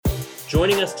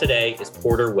Joining us today is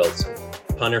Porter Wilson,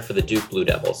 punter for the Duke Blue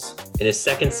Devils. In his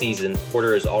second season,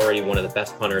 Porter is already one of the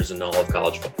best punters in all of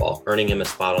college football, earning him a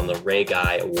spot on the Ray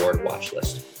Guy Award watch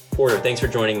list. Porter, thanks for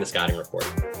joining the Scouting Report.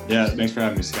 Yeah, thanks for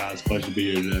having me, Scott. It's a pleasure to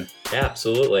be here today. Yeah,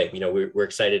 absolutely. We're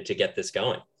excited to get this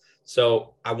going.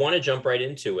 So I want to jump right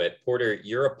into it. Porter,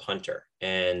 you're a punter,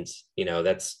 and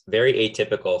that's very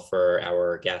atypical for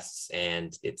our guests,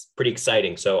 and it's pretty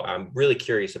exciting. So I'm really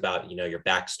curious about your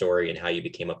backstory and how you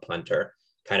became a punter,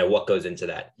 kind of what goes into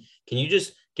that. Can you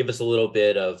just give us a little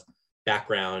bit of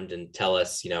background and tell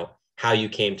us how you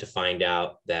came to find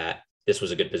out that this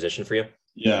was a good position for you?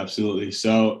 Yeah, absolutely.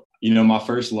 So my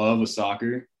first love was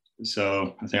soccer.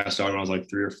 So I think I started when I was like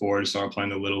 3 or 4 to start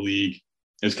playing the Little League.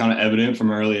 It was kind of evident from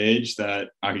an early age that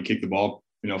I could kick the ball,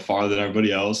 farther than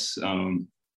everybody else.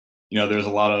 There's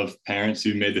a lot of parents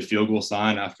who made the field goal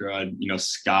sign after I'd,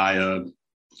 sky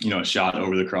a shot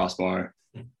over the crossbar.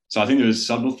 So I think there's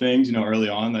several things, early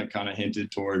on that kind of hinted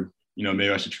toward,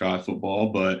 maybe I should try football.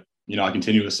 But, I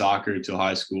continued with soccer till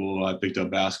high school. I picked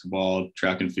up basketball,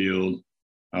 track and field.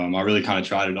 I really kind of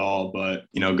tried it all. But,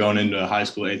 going into high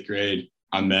school, 8th grade,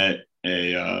 I met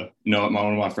one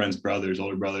of my friend's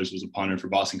older brothers was a punter for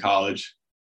Boston College,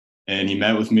 and he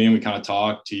met with me and we kind of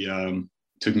talked. He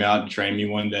took me out to train me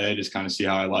one day, just kind of see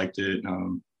how I liked it.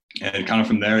 And kind of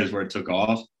from there is where it took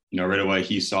off. Right away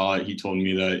he saw it. He told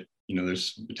me that,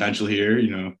 there's potential here.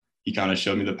 He kind of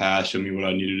showed me the path, showed me what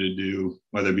I needed to do,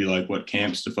 whether it be like what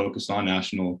camps to focus on,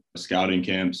 national scouting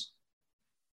camps.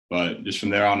 But just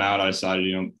from there on out, I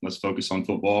decided, let's focus on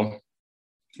football.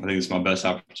 I think it's my best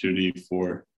opportunity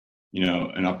for,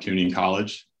 an opportunity in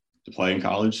college, to play in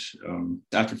college.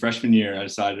 After freshman year, I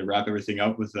decided to wrap everything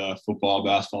up with football,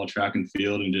 basketball, track and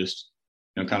field, and just,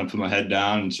 kind of put my head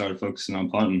down and started focusing on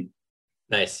punting.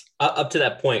 Nice. Up to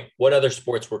that point, what other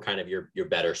sports were kind of your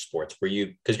better sports? Were you,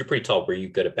 because you're pretty tall, were you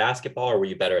good at basketball or were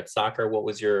you better at soccer? What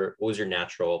was your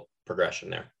natural progression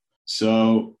there?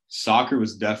 So soccer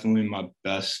was definitely my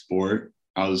best sport.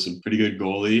 I was a pretty good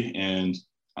goalie and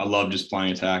I loved just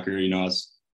playing attacker. I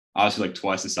was obviously like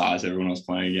twice the size everyone I was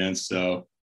playing against. So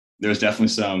there was definitely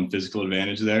some physical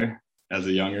advantage there as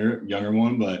a younger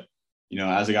one. But,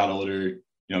 as I got older,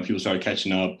 people started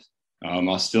catching up. I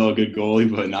was still a good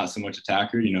goalie, but not so much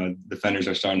attacker. Defenders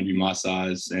are starting to be my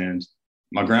size. And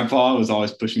my grandpa was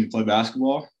always pushing me to play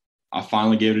basketball. I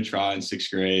finally gave it a try in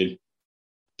 6th grade.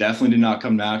 Definitely did not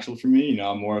come natural for me.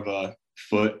 I'm more of a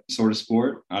foot sort of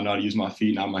sport. I know how to use my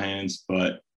feet, not my hands,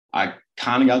 but I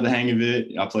kind of got the hang of it.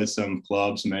 I played some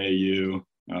clubs, some AAU,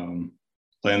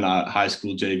 playing the high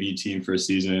school JV team for a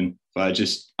season, but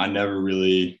I never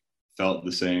really felt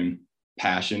the same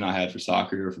passion I had for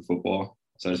soccer or for football.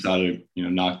 So I decided to,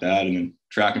 knock that. And then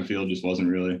track and field just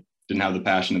didn't have the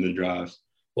passion or the drive.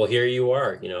 Well, here you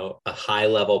are, a high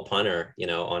level punter,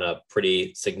 on a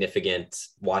pretty significant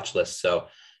watch list. So,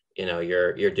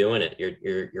 you're doing it,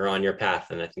 you're on your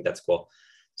path. And I think that's cool.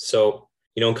 So,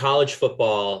 in college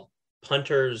football,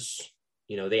 punters,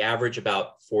 they average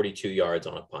about 42 yards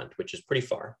on a punt, which is pretty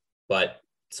far. But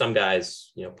some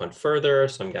guys, punt further.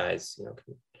 Some guys,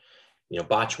 can,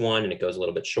 botch one and it goes a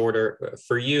little bit shorter.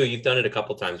 For you, you've done it a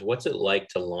couple of times. What's it like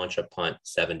to launch a punt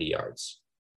 70 yards?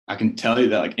 I can tell you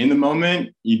that, like, in the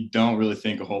moment, you don't really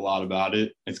think a whole lot about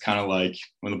it. It's kind of like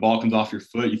when the ball comes off your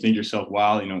foot, you think to yourself,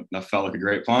 wow, that felt like a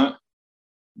great punt.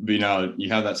 But, you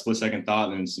have that split-second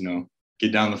thought, and it's,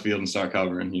 get down the field and start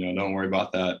covering. Don't worry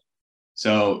about that.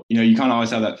 So, you kind of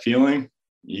always have that feeling.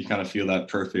 You kind of feel that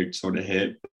perfect sort of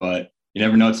hit, but you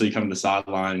never know until you come to the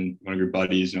sideline and one of your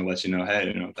buddies, lets you know,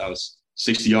 hey, that was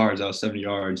 60 yards, that was 70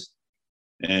 yards.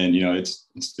 And, it's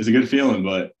a good feeling,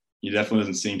 but it definitely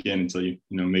doesn't sink in until you,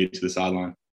 made it to the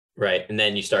sideline. Right. And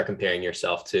then you start comparing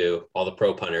yourself to all the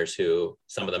pro punters who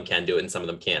some of them can do it and some of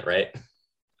them can't, right?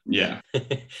 Yeah.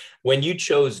 When you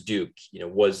chose Duke,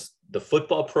 was the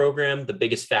football program the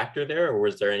biggest factor there, or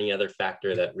was there any other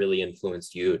factor that really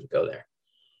influenced you to go there?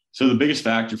 So the biggest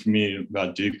factor for me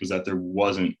about Duke was that there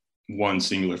wasn't one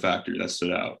singular factor that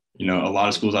stood out. A lot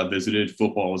of schools I visited,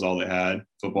 football was all they had.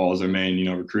 Football was their main,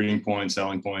 recruiting point,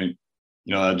 selling point.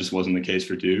 That just wasn't the case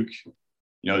for Duke.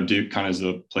 Duke kind of is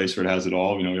a place where it has it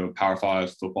all. We have a Power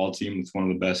 5 football team with one of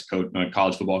the best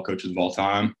college football coaches of all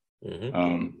time.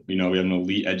 Mm-hmm. We have an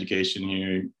elite education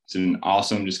here. It's an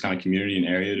awesome just kind of community and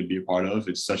area to be a part of.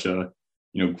 It's such a,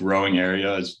 growing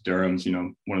area. As Durham's,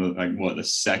 one of the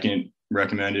second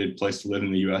recommended place to live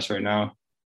in the U.S. right now,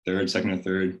 second or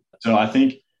third. So I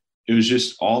think it was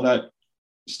just all that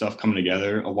stuff coming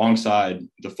together alongside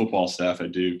the football staff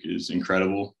at Duke is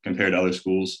incredible compared to other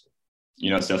schools.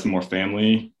 It's definitely more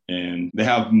family and they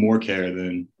have more care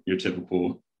than your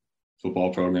typical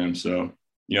football program. So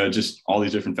just all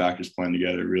these different factors playing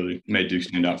together really made Duke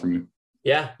stand out for me.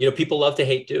 Yeah. People love to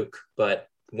hate Duke, but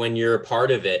when you're a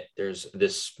part of it, there's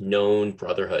this known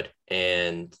brotherhood,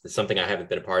 and it's something I haven't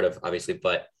been a part of, obviously,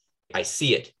 but I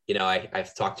see it.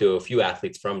 I've talked to a few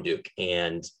athletes from Duke,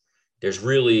 and there's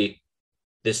really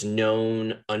this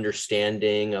known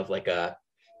understanding of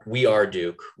we are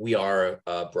Duke, we are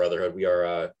a brotherhood, we are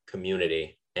a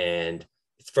community. And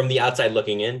from the outside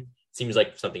looking in, it seems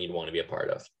like something you'd want to be a part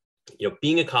of.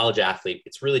 Being a college athlete,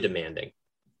 it's really demanding.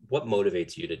 What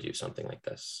motivates you to do something like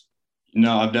this?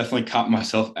 I've definitely caught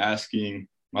myself asking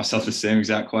myself the same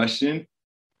exact question.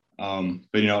 But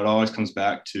it always comes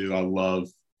back to, I love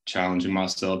challenging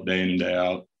myself day in and day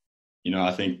out.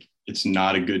 I think it's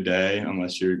not a good day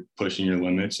unless you're pushing your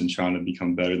limits and trying to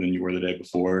become better than you were the day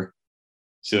before.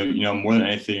 So, more than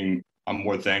anything, I'm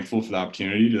more thankful for the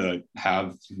opportunity to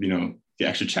have, the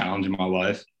extra challenge in my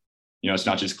life. It's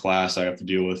not just class I have to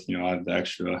deal with. I have the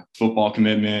extra football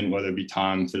commitment, whether it be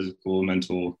time, physical,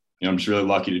 mental. I'm just really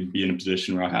lucky to be in a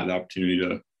position where I have the opportunity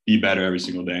to be better every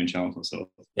single day and challenge myself.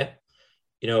 Yeah.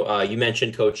 You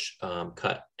mentioned Coach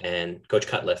Coach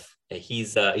Cutliff.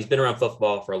 He's been around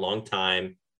football for a long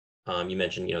time. You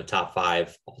mentioned, top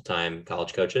 5 all-time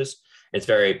college coaches. And it's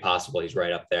very possible he's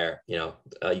right up there. You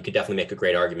could definitely make a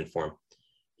great argument for him.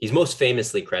 He's most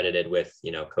famously credited with,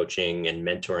 coaching and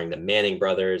mentoring the Manning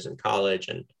brothers in college.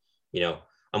 And,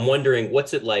 I'm wondering,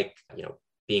 what's it like,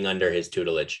 being under his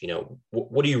tutelage?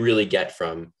 What do you really get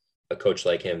from a coach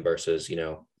like him versus,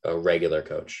 a regular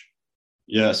coach?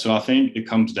 Yeah, so I think it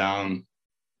comes down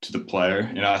to the player.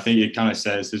 And I think it kind of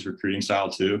says his recruiting style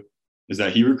too, is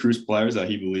that he recruits players that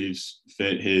he believes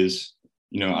fit his,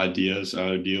 ideas,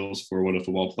 ideals for what a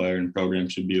football player and program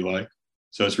should be like.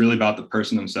 So it's really about the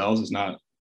person themselves. It's not,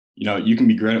 you can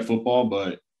be great at football,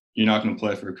 but you're not going to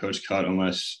play for a Coach Cut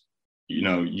unless,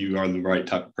 you are the right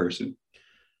type of person.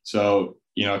 So,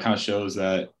 it kind of shows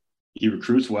that he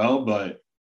recruits well, but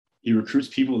he recruits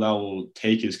people that will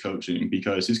take his coaching,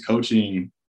 because his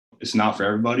coaching is not for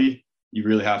everybody. You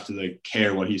really have to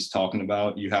care what he's talking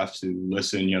about. You have to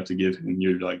listen. You have to give him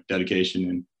your dedication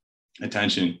and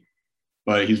attention.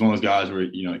 But he's one of those guys where,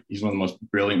 he's one of the most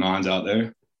brilliant minds out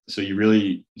there. So it's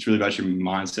really about your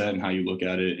mindset and how you look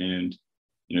at it. And,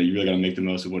 you really got to make the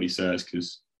most of what he says,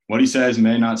 because what he says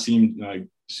may not seem like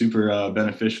super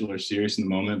beneficial or serious in the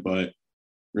moment, but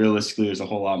realistically, there's a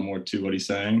whole lot more to what he's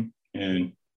saying.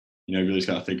 And, you really just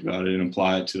got to think about it and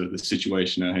apply it to the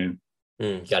situation at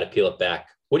hand. Got to peel it back.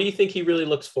 What do you think he really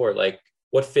looks for?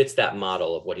 What fits that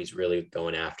model of what he's really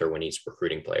going after when he's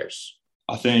recruiting players?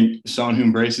 I think someone who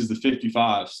embraces the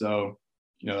 55. So,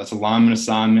 that's alignment,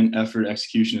 assignment, effort,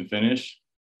 execution, and finish.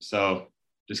 So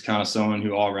just kind of someone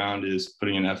who all around is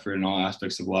putting in effort in all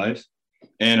aspects of life.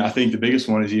 And I think the biggest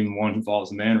one is even one who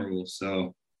follows the man rules.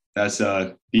 So that's be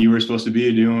where you're supposed to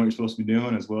be, doing what you're supposed to be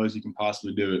doing as well as you can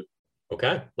possibly do it.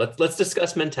 Okay, let's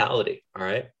discuss mentality. All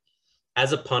right.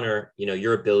 As a punter,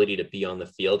 your ability to be on the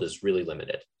field is really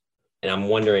limited. And I'm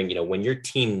wondering, when your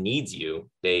team needs you,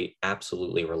 they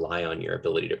absolutely rely on your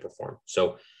ability to perform.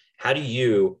 So how do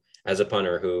you, as a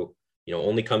punter who,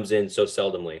 only comes in so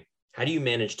seldomly, how do you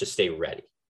manage to stay ready?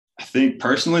 I think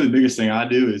personally, the biggest thing I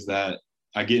do is that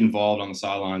I get involved on the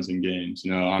sidelines in games.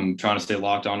 I'm trying to stay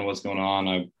locked on to what's going on.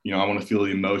 I want to feel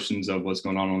the emotions of what's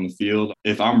going on the field.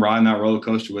 If I'm riding that roller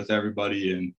coaster with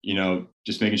everybody and,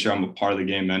 just making sure I'm a part of the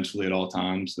game mentally at all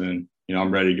times, then,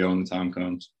 I'm ready to go when the time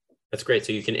comes. That's great.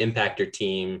 So you can impact your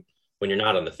team when you're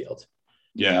not on the field.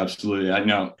 Yeah, absolutely. I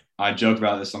know I joke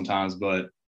about this sometimes, but,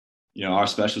 our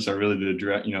specialists are really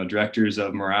the directors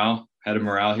of morale, head of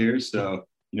morale here. So,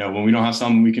 when we don't have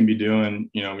something we can be doing,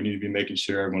 we need to be making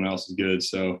sure everyone else is good.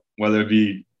 So whether it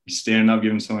be standing up,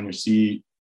 giving someone your seat,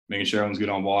 making sure everyone's good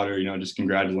on water, just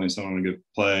congratulating someone on a good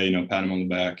play, pat them on the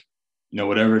back,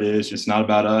 whatever it is, it's not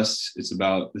about us. It's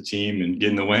about the team and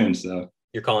getting the win. So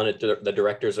you're calling it the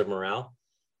directors of morale?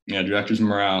 Yeah, directors of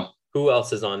morale. Who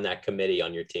else is on that committee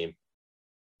on your team?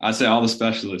 I'd say all the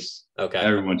specialists. Okay.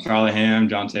 Everyone. Charlie Ham,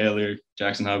 John Taylor,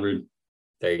 Jackson Hubbard.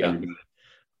 There you go. Everybody.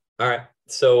 All right.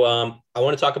 So I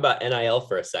want to talk about NIL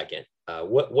for a second.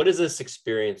 What has this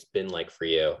experience been like for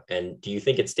you? And do you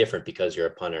think it's different because you're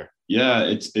a punter? Yeah,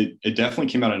 it definitely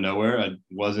came out of nowhere. I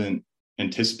wasn't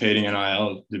anticipating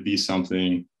NIL to be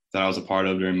something that I was a part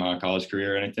of during my college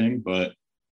career or anything, but,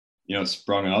 it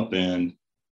sprung up and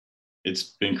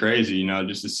it's been crazy,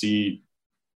 just to see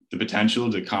the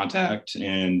potential to contact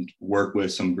and work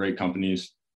with some great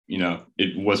companies.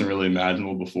 It wasn't really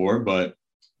imaginable before, but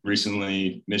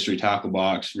recently Mystery Tackle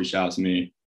Box reached out to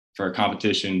me for a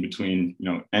competition between,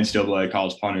 NCAA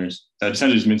college punters. That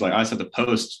essentially just means I just have to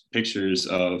post pictures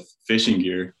of fishing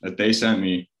gear that they sent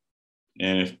me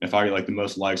And if I get like the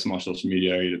most likes on my social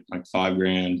media, I get like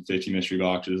 $5,000, 50 mystery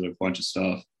boxes, a bunch of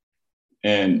stuff.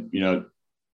 And,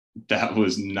 that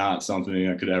was not something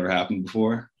that could ever happen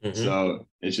before. Mm-hmm. So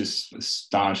it's just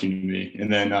astonishing to me.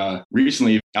 And then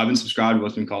recently I've been subscribed to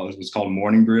what's called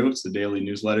Morning Brew. It's a daily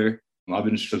newsletter. I've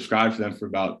been subscribed to them for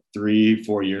about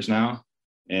 3-4 years now.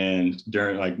 And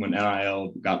during like when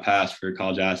NIL got passed for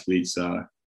college athletes,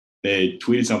 they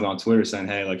tweeted something on Twitter saying,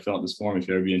 hey, like fill out this form if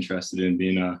you ever be interested in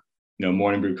being a,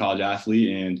 Morning Brew college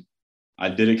athlete. And I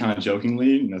did it kind of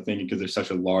jokingly, thinking because they're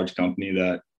such a large company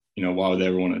that, why would they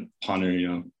ever want to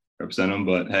punter, represent them?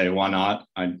 But hey, why not?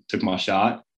 I took my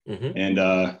shot. Mm-hmm.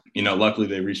 And, luckily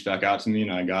they reached back out to me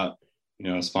and I got,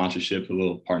 a sponsorship, a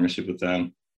little partnership with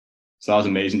them. So that was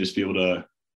amazing just to be able to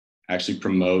actually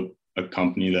promote a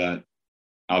company that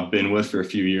I've been with for a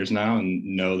few years now and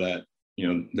know that,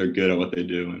 they're good at what they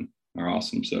do and are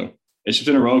awesome. So it's just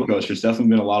been a roller coaster. It's definitely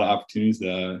been a lot of opportunities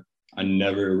that I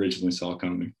never originally saw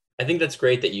coming. I think that's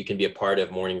great that you can be a part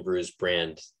of Morning Brew's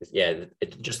brand. Yeah,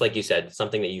 just like you said,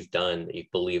 something that you've done, that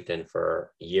you've believed in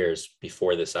for years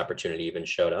before this opportunity even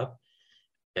showed up.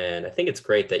 And I think it's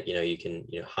great that, you can,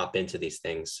 hop into these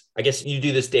things. I guess you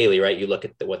do this daily, right? You look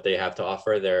at what they have to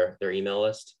offer, their email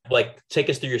list. Like, take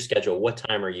us through your schedule. What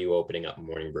time are you opening up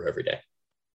Morning Brew every day?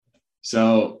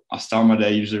 So I start my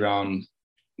day usually around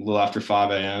a little after 5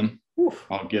 a.m. Oof.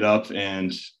 I'll get up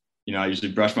and I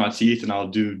usually brush my teeth and I'll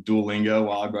do Duolingo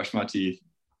while I brush my teeth.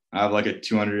 I have like a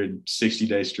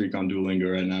 260-day streak on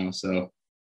Duolingo right now. So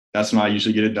that's when I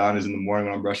usually get it done, is in the morning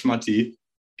when I'm brushing my teeth.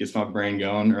 Gets my brain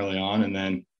going early on. And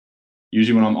then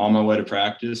usually when I'm on my way to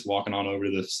practice, walking on over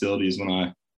to the facilities, when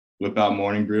I whip out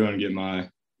Morning Brew and get my,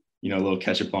 little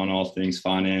catch up on all things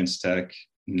finance, tech,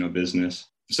 business.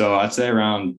 So I'd say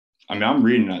I'm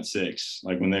reading at 6,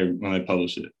 like when they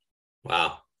publish it.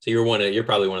 Wow. So you're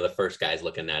probably one of the first guys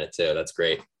looking at it too. That's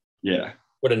great. Yeah.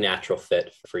 What a natural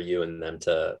fit for you and them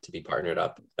to be partnered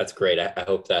up. That's great. I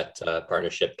hope that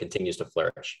partnership continues to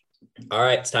flourish. All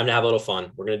right. It's time to have a little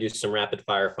fun. We're going to do some rapid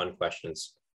fire fun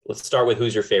questions. Let's start with,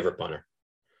 who's your favorite punter?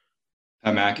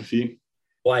 Pat McAfee.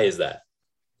 Why is that?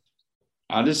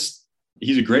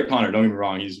 He's a great punter. Don't get me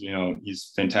wrong.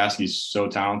 He's fantastic. He's so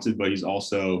talented, but he's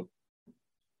also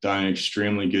done an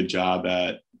extremely good job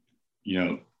at,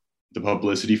 the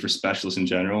publicity for specialists in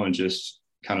general, and just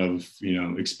kind of,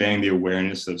 expanding the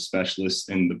awareness of specialists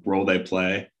and the role they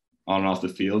play on and off the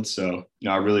field. So,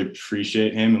 I really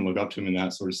appreciate him and look up to him in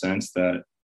that sort of sense, that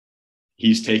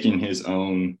he's taking his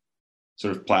own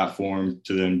sort of platform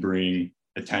to then bring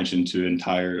attention to an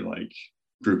entire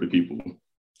group of people.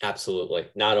 Absolutely.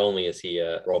 Not only is he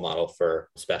a role model for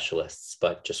specialists,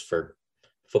 but just for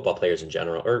football players in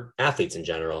general, or athletes in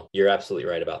general. You're absolutely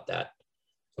right about that.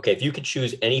 Okay, if you could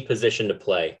choose any position to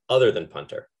play other than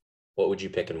punter, what would you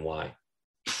pick and why?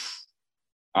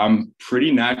 I'm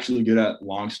pretty naturally good at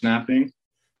long snapping.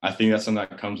 I think that's something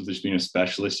that comes with just being a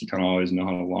specialist. You kind of always know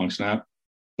how to long snap.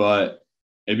 But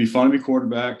it'd be fun to be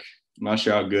quarterback. I'm not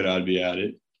sure how good I'd be at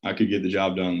it. I could get the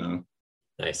job done, though.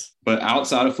 Nice. But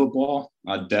outside of football,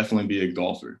 I'd definitely be a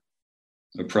golfer,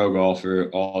 a pro golfer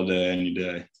all day, any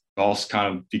day. Golf's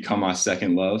kind of become my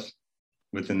second love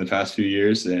within the past few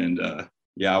years. And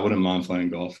I wouldn't mind playing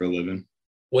golf for a living.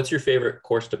 What's your favorite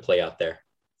course to play out there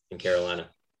in Carolina?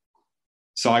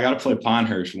 So I got to play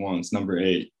Pinehurst once, number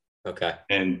 8. Okay.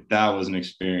 And that was an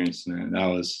experience, man. That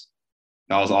was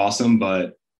awesome.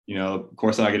 But, of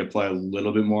course, I get to play a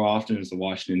little bit more often is the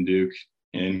Washington Duke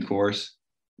in course,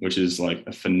 which is like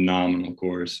a phenomenal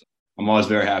course. I'm always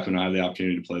very happy when I have the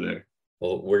opportunity to play there.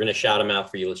 Well, we're going to shout them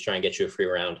out for you. Let's try and get you a free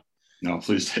round. No,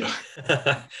 please do.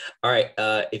 All right.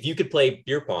 If you could play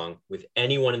beer pong with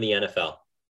anyone in the NFL,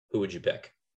 who would you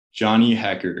pick? Johnny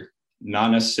Hecker.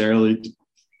 Not necessarily,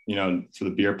 for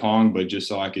the beer pong, but just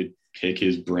so I could pick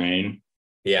his brain.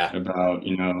 Yeah. About,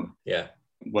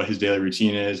 what his daily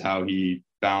routine is, how he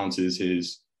balances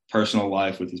his personal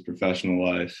life with his professional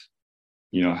life,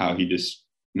 how he just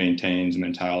maintains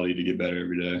mentality to get better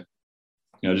every day.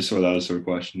 Just sort of those sort of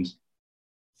questions.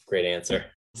 Great answer.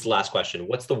 This is the last question.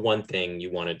 What's the one thing you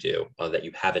want to do that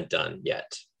you haven't done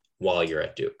yet while you're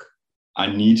at Duke? I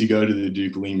need to go to the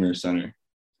Duke Lemur Center.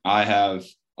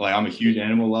 I'm a huge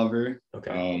animal lover.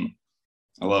 Okay.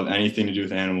 I love anything to do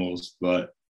with animals,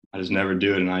 but I just never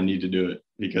do it, and I need to do it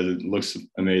because it looks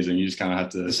amazing. You just kind of have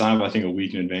to sign up, I think, a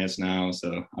week in advance now,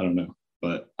 so I don't know.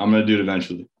 But I'm going to do it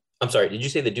eventually. I'm sorry, did you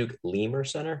say the Duke Lemur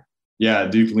Center? Yeah,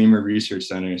 Duke Lemur Research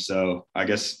Center. So I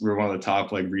guess we're one of the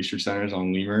top research centers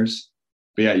on lemurs.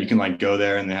 But yeah, you can go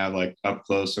there and they have up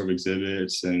close sort of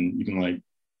exhibits, and you can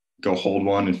go hold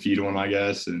one and feed one, I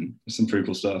guess, and some pretty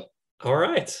cool stuff. All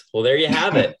right. Well, there you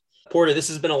have it. Porter, this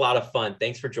has been a lot of fun.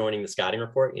 Thanks for joining the Scouting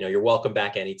Report. You're welcome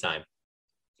back anytime.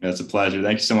 Yeah, it's a pleasure.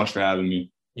 Thank you so much for having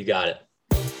me. You got it.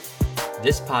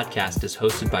 This podcast is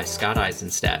hosted by Scott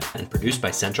Eisenstadt and produced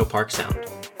by Central Park Sound.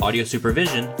 Audio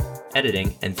supervision,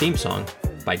 editing, and theme song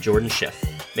by Jordan Schiff.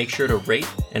 Make sure to rate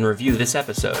and review this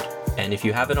episode. And if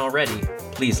you haven't already,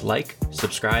 please like,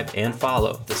 subscribe, and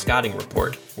follow the Scouting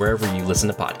Report wherever you listen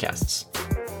to podcasts.